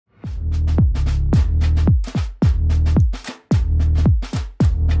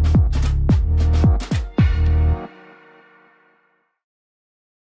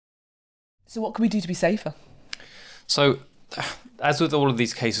So what can we do to be safer? So, as with all of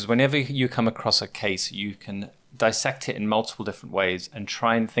these cases, whenever you come across a case, you can dissect it in multiple different ways and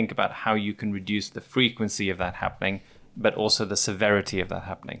try and think about how you can reduce the frequency of that happening, but also the severity of that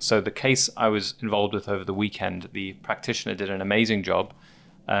happening. So the case I was involved with over the weekend, the practitioner did an amazing job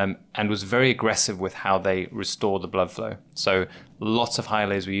and was very aggressive with how they restore the blood flow. So lots of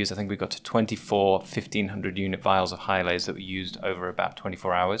Hyalase were used. I think we got to 24 1,500 unit vials of Hyalase that were used over about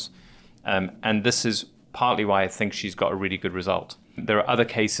 24 hours. And this is partly why I think she's got a really good result. There are other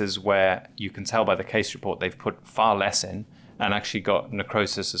cases where you can tell by the case report they've put far less in and actually got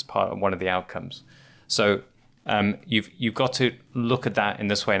necrosis as part of one of the outcomes. So you've got to look at that in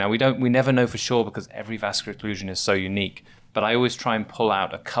this way. Now we never know for sure because every vascular occlusion is so unique, but I always try and pull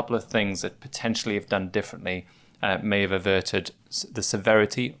out a couple of things that potentially if done differently may have averted the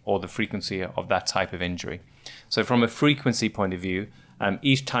severity or the frequency of that type of injury. So from a frequency point of view,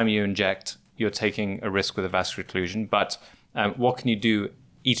 each time you inject, you're taking a risk with a vascular occlusion, but what can you do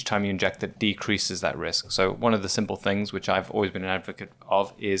each time you inject that decreases that risk? So one of the simple things, which I've always been an advocate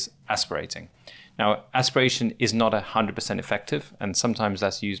of, is aspirating. Now, aspiration is not 100% effective, and sometimes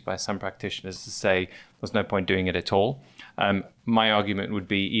that's used by some practitioners to say there's no point doing it at all. My argument would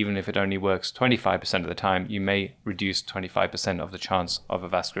be even if it only works 25% of the time, you may reduce 25% of the chance of a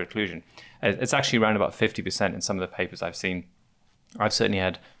vascular occlusion. It's actually around about 50% in some of the papers I've seen. I've certainly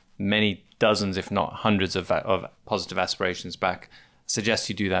had many dozens, if not hundreds of positive aspirations back. Suggest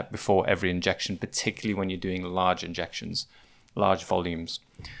you do that before every injection, particularly when you're doing large injections, large volumes.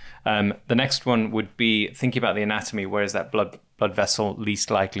 The next one would be thinking about the anatomy. Where is that blood vessel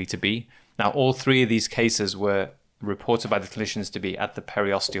least likely to be? Now, all three of these cases were reported by the clinicians to be at the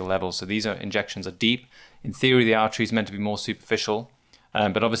periosteal level. So these injections are deep. In theory, the artery is meant to be more superficial,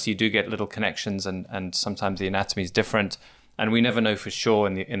 but obviously you do get little connections and sometimes the anatomy is different. And we never know for sure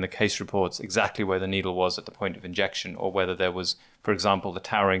in the case reports exactly where the needle was at the point of injection or whether there was, for example, the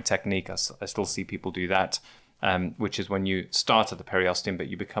towering technique. I still see people do that, which is when you start at the periosteum, but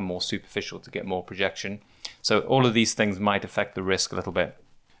you become more superficial to get more projection. So all of these things might affect the risk a little bit.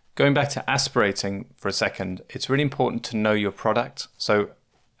 Going back to aspirating for a second, it's really important to know your product. So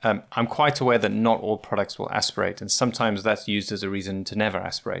I'm quite aware that not all products will aspirate, and sometimes that's used as a reason to never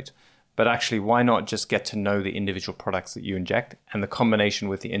aspirate. But actually, why not just get to know the individual products that you inject and the combination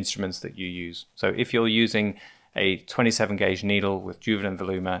with the instruments that you use? So if you're using a 27 gauge needle with Juvenin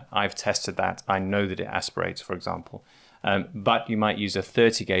Voluma, I've tested that. I know that it aspirates, for example. But you might use a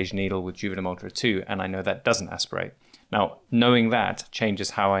 30 gauge needle with Juvenin Ultra 2, and I know that doesn't aspirate. Now, knowing that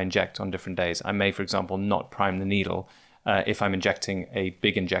changes how I inject on different days. I may, for example, not prime the needle if I'm injecting a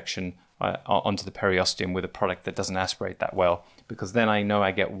big injection onto the periosteum with a product that doesn't aspirate that well, because then I know I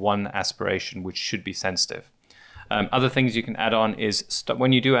get one aspiration which should be sensitive. Other things you can add on is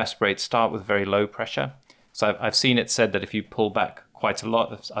when you do aspirate, start with very low pressure. So I've seen it said that if you pull back quite a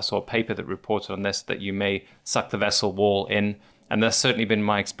lot, I saw a paper that reported on this, that you may suck the vessel wall in. And that's certainly been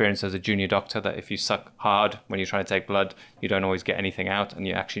my experience as a junior doctor, that if you suck hard when you're trying to take blood, you don't always get anything out, and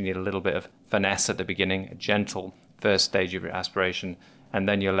you actually need a little bit of finesse at the beginning, a gentle first stage of your aspiration, and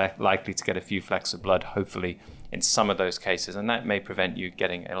then you're likely to get a few flecks of blood, hopefully, in some of those cases, and that may prevent you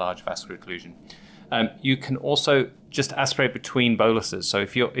getting a large vascular occlusion. You can also just aspirate between boluses. So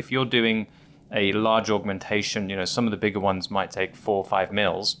if you're doing a large augmentation, some of the bigger ones might take 4 or 5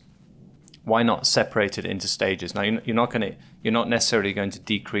 mils. Why not separate it into stages? Now, you're not necessarily going to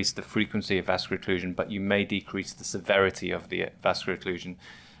decrease the frequency of vascular occlusion, but you may decrease the severity of the vascular occlusion.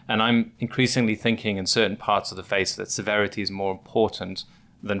 And I'm increasingly thinking in certain parts of the face that severity is more important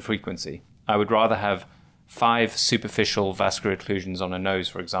than frequency. I would rather have 5 superficial vascular occlusions on a nose,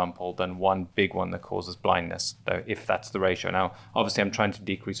 for example, than one big one that causes blindness, though, if that's the ratio. Now, obviously, I'm trying to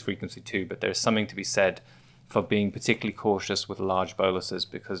decrease frequency too, but there's something to be said for being particularly cautious with large boluses,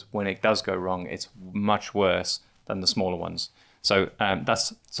 because when it does go wrong, it's much worse than the smaller ones. So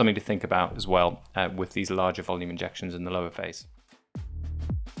that's something to think about as well with these larger volume injections in the lower face.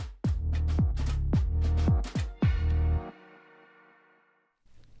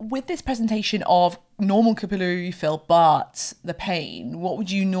 With this presentation of normal capillary refill but the pain, what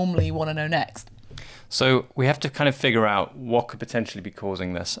would you normally want to know next? So we have to kind of figure out what could potentially be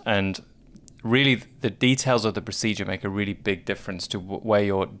causing this, and really the details of the procedure make a really big difference to where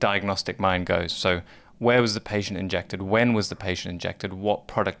your diagnostic mind goes. So where was the patient injected? When was the patient injected? What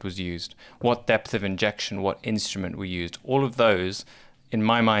product was used? What depth of injection? What instrument were used? All of those, in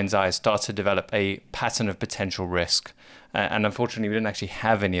my mind's eye, start to develop a pattern of potential risk. And unfortunately, we didn't actually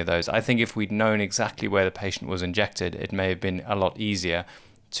have any of those. I think if we'd known exactly where the patient was injected, it may have been a lot easier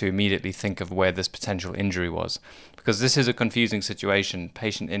to immediately think of where this potential injury was, because this is a confusing situation.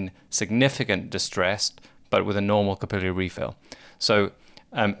 Patient in significant distress, but with a normal capillary refill. So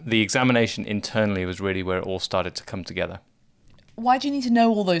the examination internally was really where it all started to come together. Why do you need to know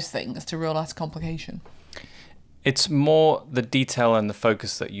all those things to realise complication? It's more the detail and the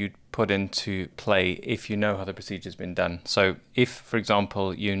focus that you put into play if you know how the procedure's been done. So if, for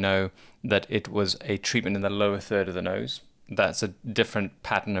example, you know that it was a treatment in the lower third of the nose, that's a different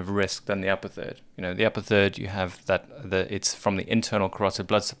pattern of risk than the upper third. You know, the upper third, you have it's from the internal carotid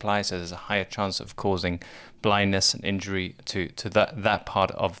blood supply, so there's a higher chance of causing blindness and injury to that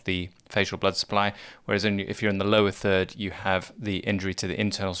part of the facial blood supply. Whereas if you're in the lower third, you have the injury to the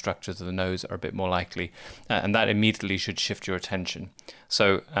internal structures of the nose are a bit more likely, and that immediately should shift your attention.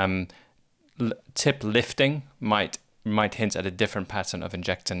 So tip lifting might hint at a different pattern of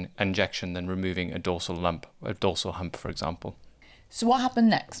injection than removing a dorsal hump, for example. So what happened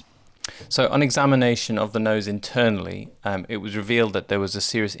next? So on examination of the nose internally, it was revealed that there was a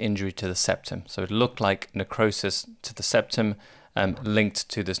serious injury to the septum. So it looked like necrosis to the septum linked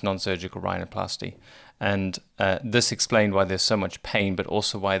to this non-surgical rhinoplasty. And this explained why there's so much pain, but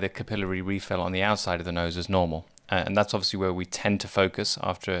also why the capillary refill on the outside of the nose is normal. And that's obviously where we tend to focus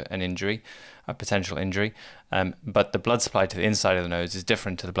after an injury, a potential injury. But the blood supply to the inside of the nose is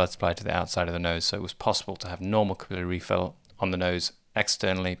different to the blood supply to the outside of the nose. So it was possible to have normal capillary refill on the nose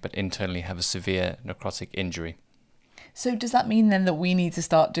externally, but internally have a severe necrotic injury. So does that mean then that we need to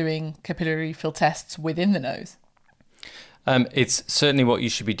start doing capillary refill tests within the nose? It's certainly what you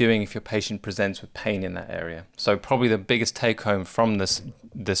should be doing if your patient presents with pain in that area. So probably the biggest take home from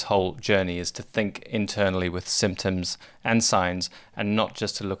this whole journey is to think internally with symptoms and signs, and not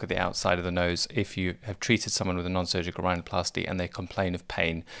just to look at the outside of the nose. If you have treated someone with a non-surgical rhinoplasty and they complain of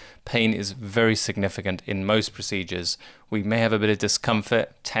pain, pain is very significant in most procedures. We may have a bit of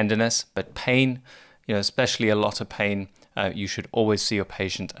discomfort, tenderness, but pain, especially a lot of pain, you should always see your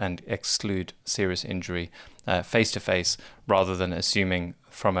patient and exclude serious injury face to face, rather than assuming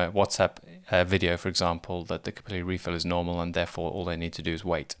from a WhatsApp video, for example, that the capillary refill is normal and therefore all they need to do is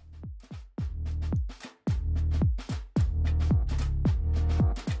wait.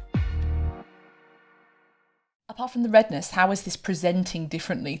 Apart from the redness, how is this presenting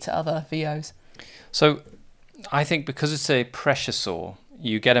differently to other VOs? So I think because it's a pressure sore,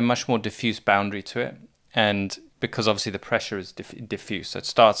 you get a much more diffuse boundary to it, and because obviously the pressure is diffuse. So it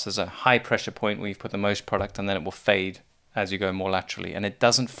starts as a high pressure point where you've put the most product, and then it will fade as you go more laterally, and it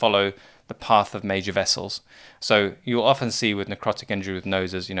doesn't follow the path of major vessels. So you'll often see with necrotic injury with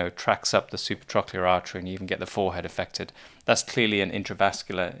noses, tracks up the supratrochlear artery, and you even get the forehead affected. That's clearly an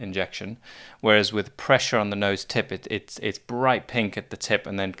intravascular injection. Whereas with pressure on the nose tip, it's bright pink at the tip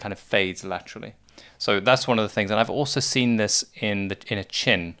and then kind of fades laterally. So that's one of the things. And I've also seen this in a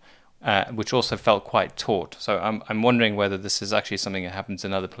chin, which also felt quite taut. So I'm wondering whether this is actually something that happens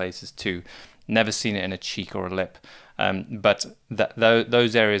in other places too. Never seen it in a cheek or a lip. But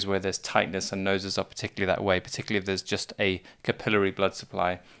those areas where there's tightness and noses are particularly that way, particularly if there's just a capillary blood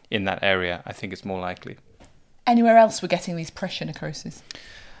supply in that area, I think it's more likely. Anywhere else we're getting these pressure necroses?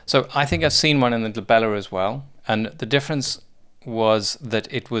 So I think I've seen one in the glabella as well. And the difference was that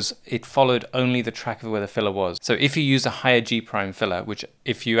it followed only the track of where the filler was. So if you use a higher G prime filler, which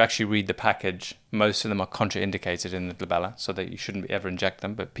if you actually read the package, most of them are contraindicated in the glabella, so that you shouldn't ever inject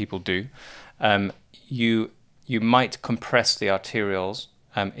them, but people do, you might compress the arterioles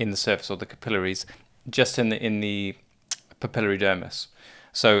in the surface or the capillaries just in the papillary dermis.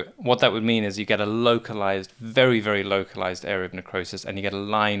 So what that would mean is you get a localized, very, very localized area of necrosis, and you get a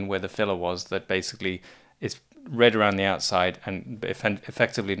line where the filler was that basically is red around the outside and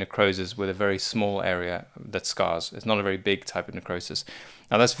effectively necroses with a very small area that scars. It's not a very big type of necrosis.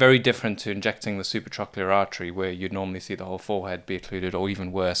 Now that's very different to injecting the supratrochlear artery, where you'd normally see the whole forehead be occluded, or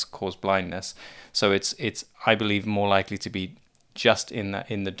even worse, cause blindness. So it's I believe more likely to be just in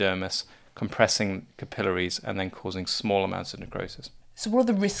the dermis, compressing capillaries and then causing small amounts of necrosis. So what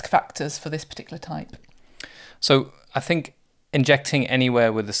are the risk factors for this particular type? So I think injecting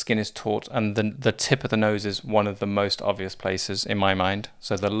anywhere where the skin is taut, and the tip of the nose is one of the most obvious places in my mind.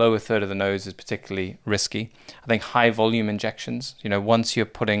 So the lower third of the nose is particularly risky. I think high volume injections, once you're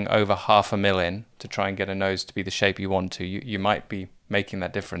putting over 0.5 ml in to try and get a nose to be the shape you want to, you might be making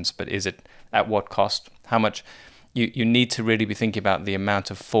that difference, but is it at what cost? How much? You need to really be thinking about the amount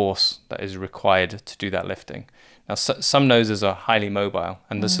of force that is required to do that lifting. Now, some noses are highly mobile,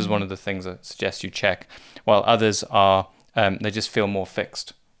 and this is one of the things I suggest you check, while others are they just feel more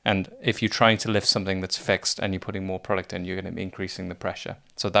fixed. And if you're trying to lift something that's fixed and you're putting more product in, you're going to be increasing the pressure.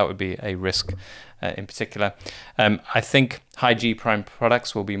 So that would be a risk in particular. I think high G prime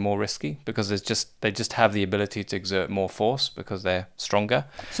products will be more risky because they just have the ability to exert more force because they're stronger.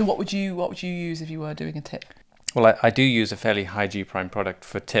 So what would you use if you were doing a tip? Well, I do use a fairly high G prime product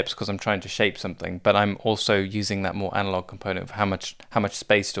for tips because I'm trying to shape something, but I'm also using that more analog component of how much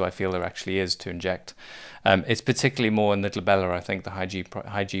space do I feel there actually is to inject. It's particularly more in the glabella, I think the high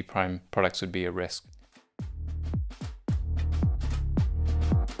G prime products would be a risk.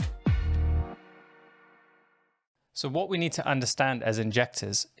 So what we need to understand as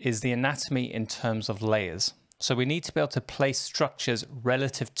injectors is the anatomy in terms of layers. So we need to be able to place structures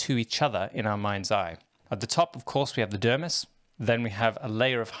relative to each other in our mind's eye. At the top, of course, we have the dermis, then we have a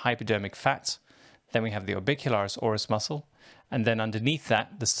layer of hypodermic fat, then we have the orbicularis oris muscle, and then underneath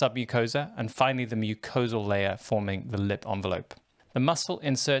that, the submucosa, and finally the mucosal layer forming the lip envelope. The muscle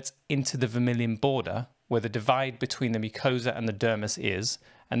inserts into the vermilion border, where the divide between the mucosa and the dermis is,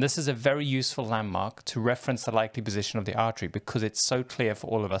 and this is a very useful landmark to reference the likely position of the artery because it's so clear for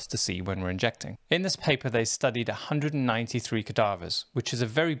all of us to see when we're injecting. In this paper, they studied 193 cadavers, which is a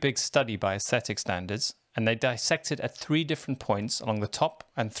very big study by aesthetic standards, and they dissected at 3 different points along the top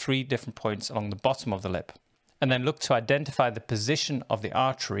and 3 different points along the bottom of the lip, and then looked to identify the position of the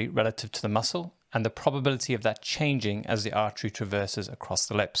artery relative to the muscle and the probability of that changing as the artery traverses across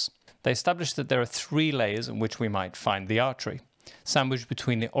the lips. They established that there are 3 layers in which we might find the artery, sandwiched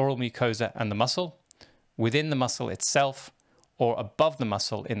between the oral mucosa and the muscle, within the muscle itself, or above the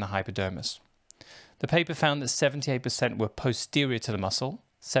muscle in the hypodermis. The paper found that 78% were posterior to the muscle,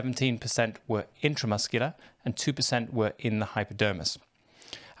 17% were intramuscular, and 2% were in the hypodermis.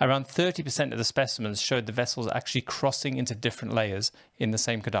 Around 30% of the specimens showed the vessels actually crossing into different layers in the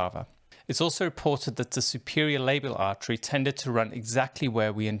same cadaver. It's also reported that the superior labial artery tended to run exactly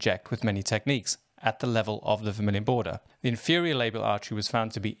where we inject with many techniques, at the level of the vermilion border. The inferior labial artery was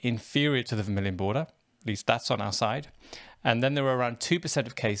found to be inferior to the vermilion border, at least that's on our side. And then there were around 2%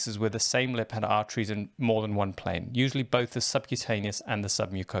 of cases where the same lip had arteries in more than one plane, usually both the subcutaneous and the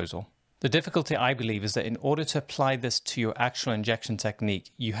submucosal. The difficulty, I believe, is that in order to apply this to your actual injection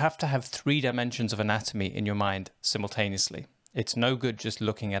technique, you have to have 3 dimensions of anatomy in your mind simultaneously. It's no good just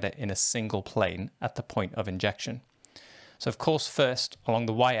looking at it in a single plane at the point of injection. So of course, first, along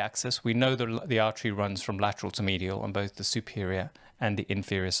the y-axis, we know the artery runs from lateral to medial on both the superior and the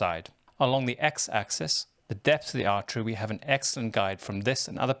inferior side. Along the x-axis, the depth of the artery, we have an excellent guide from this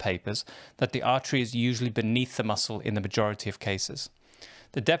and other papers that the artery is usually beneath the muscle in the majority of cases.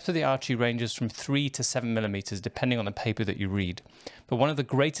 The depth of the artery ranges from 3 to 7 millimeters depending on the paper that you read. But one of the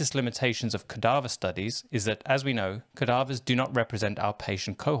greatest limitations of cadaver studies is that, as we know, cadavers do not represent our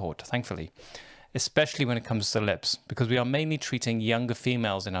patient cohort, thankfully, especially when it comes to the lips, because we are mainly treating younger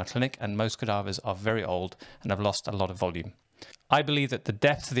females in our clinic and most cadavers are very old and have lost a lot of volume. I believe that the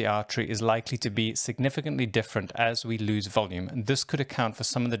depth of the artery is likely to be significantly different as we lose volume, and this could account for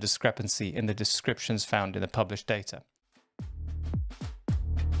some of the discrepancy in the descriptions found in the published data.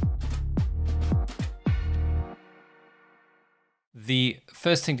 The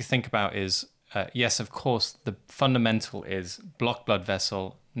first thing to think about is, yes, of course, the fundamental is blocked blood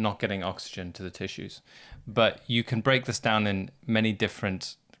vessel, not getting oxygen to the tissues. But you can break this down in many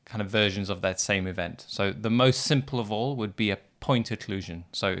different kind of versions of that same event. So the most simple of all would be a point occlusion.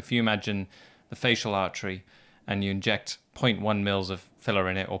 So if you imagine the facial artery and you inject 0.1 mils of filler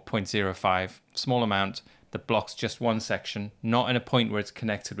in it, or 0.05, small amount that blocks just one section, not in a point where it's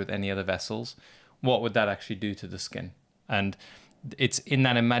connected with any other vessels, what would that actually do to the skin? And it's in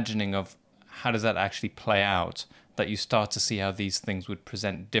that imagining of how does that actually play out that you start to see how these things would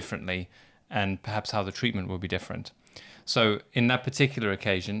present differently and perhaps how the treatment will be different. So in that particular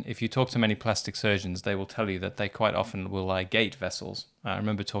occasion, if you talk to many plastic surgeons, they will tell you that they quite often will ligate vessels. I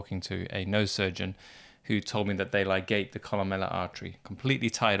remember talking to a nose surgeon who told me that they ligate the columellar artery,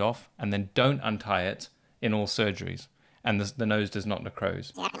 completely tie it off, and then don't untie it in all surgeries. And the nose does not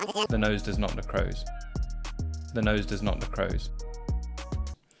necrose. The nose does not necrose. The nose does not necrose.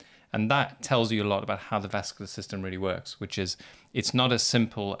 And that tells you a lot about how the vascular system really works, which is it's not as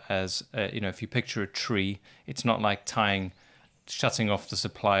simple as, if you picture a tree, it's not like shutting off the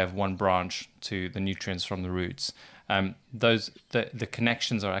supply of one branch to the nutrients from the roots. The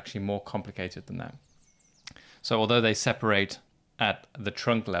connections are actually more complicated than that. So although they separate at the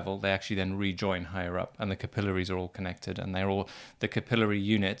trunk level, they actually then rejoin higher up, and the capillaries are all connected, and they're all the capillary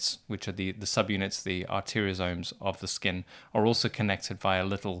units, which are the subunits, the arteriosomes of the skin, are also connected via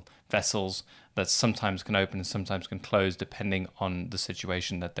little vessels that sometimes can open and sometimes can close depending on the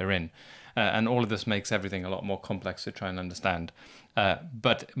situation that they're in. And all of this makes everything a lot more complex to try and understand.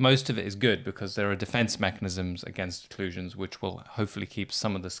 But most of it is good because there are defense mechanisms against occlusions which will hopefully keep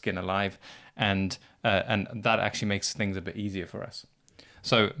some of the skin alive, and that actually makes things a bit easier for us.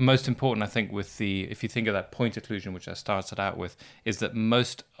 So most important, I think, if you think of that point occlusion, which I started out with, is that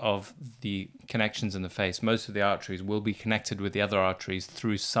most of the connections in the face, most of the arteries will be connected with the other arteries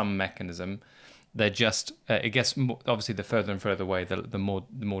through some mechanism. They're just, it gets more, obviously the further and further away, the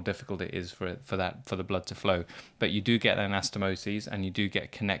more difficult it is for the blood to flow. But you do get anastomoses, and you do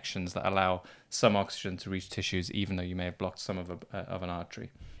get connections that allow some oxygen to reach tissues, even though you may have blocked some of an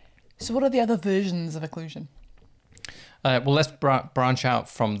artery. So what are the other versions of occlusion? Well, let's branch out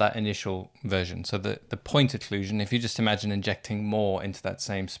from that initial version. So the point occlusion, if you just imagine injecting more into that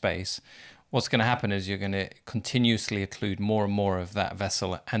same space, what's going to happen is you're going to continuously occlude more and more of that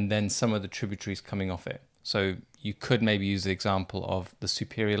vessel, and then some of the tributaries coming off it. So you could maybe use the example of the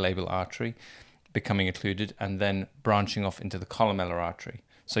superior labial artery becoming occluded and then branching off into the columellar artery.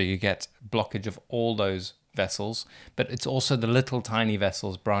 So you get blockage of all those vessels, but it's also the little tiny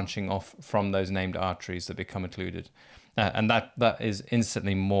vessels branching off from those named arteries that become occluded. And that is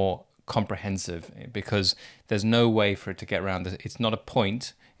instantly more comprehensive because there's no way for it to get around. It's not a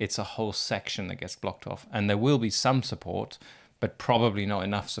point, it's a whole section that gets blocked off. And there will be some support, but probably not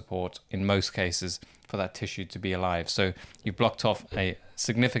enough support in most cases for that tissue to be alive. So you've blocked off a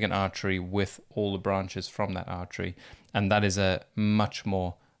significant artery with all the branches from that artery, and that is a much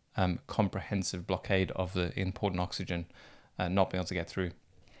more comprehensive blockade of the important oxygen not being able to get through.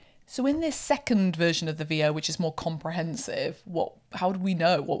 So in this second version of the VO, which is more comprehensive, how do we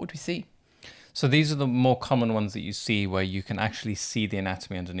know? What would we see? So these are the more common ones that you see where you can actually see the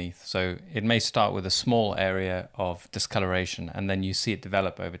anatomy underneath. So it may start with a small area of discoloration and then you see it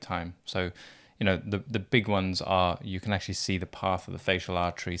develop over time. So, you know, the big ones are you can actually see the path of the facial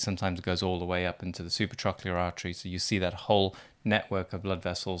artery. Sometimes it goes all the way up into the supratrochlear artery. So you see that whole network of blood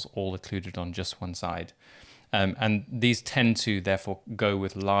vessels all occluded on just one side. And these tend to therefore go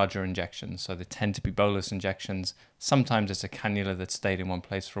with larger injections. So they tend to be bolus injections. Sometimes it's a cannula that stayed in one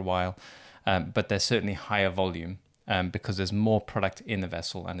place for a while, but they're certainly higher volume because there's more product in the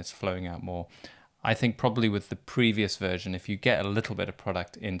vessel and it's flowing out more. I think probably with the previous version, if you get a little bit of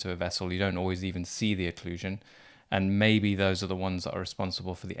product into a vessel, you don't always even see the occlusion. And maybe those are the ones that are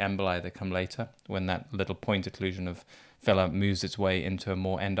responsible for the emboli that come later, when that little point occlusion of filler moves its way into a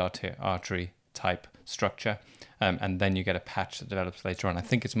more end artery type structure, and then you get a patch that develops later on. I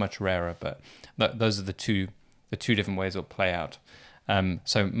think it's much rarer, but those are the two different ways it'll play out.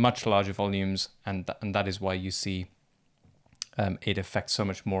 So much larger volumes, and that is why you see it affects so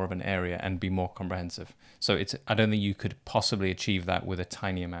much more of an area and be more comprehensive. So I don't think you could possibly achieve that with a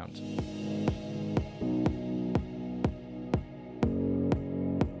tiny amount.